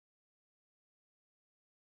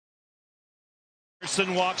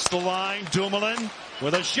Anderson walks the line. Dumoulin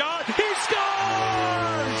with a shot. He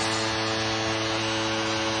scores!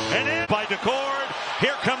 And in by Decord.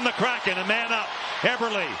 Here come the Kraken. A man up.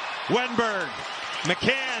 Eberle. Wenberg.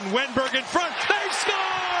 McCann. Wenberg in front. They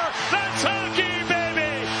score! That's hockey,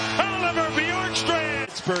 baby! Oliver Bjorkstrand.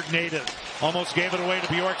 Pittsburgh native. Almost gave it away to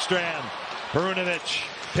Bjorkstrand. Perunovic.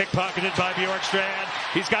 Pickpocketed by Bjorkstrand.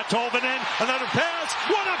 He's got Tolvanen. Another pass.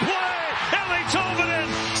 What a play! Ellie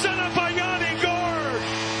Tolvanen set up by Yanni Gord.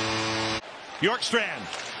 Bjorkstrand.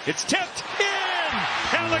 It's tipped in.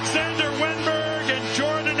 Alexander Wenberg and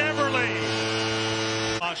Jordan Eberle.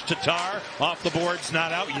 Tatar off the boards,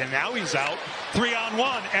 not out. Yeah, now he's out.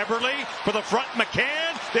 3-on-1. Eberle for the front.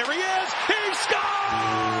 McCann. There he is. He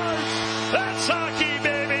scores! That's hockey,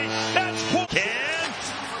 baby. That's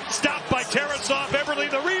McCann. Stopped by Tarasov. Eberle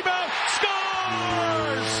the rebound.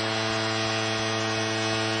 Scores!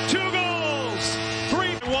 2 goals.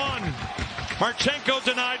 3-1. Marchenko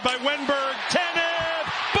denied by Wenberg. 10.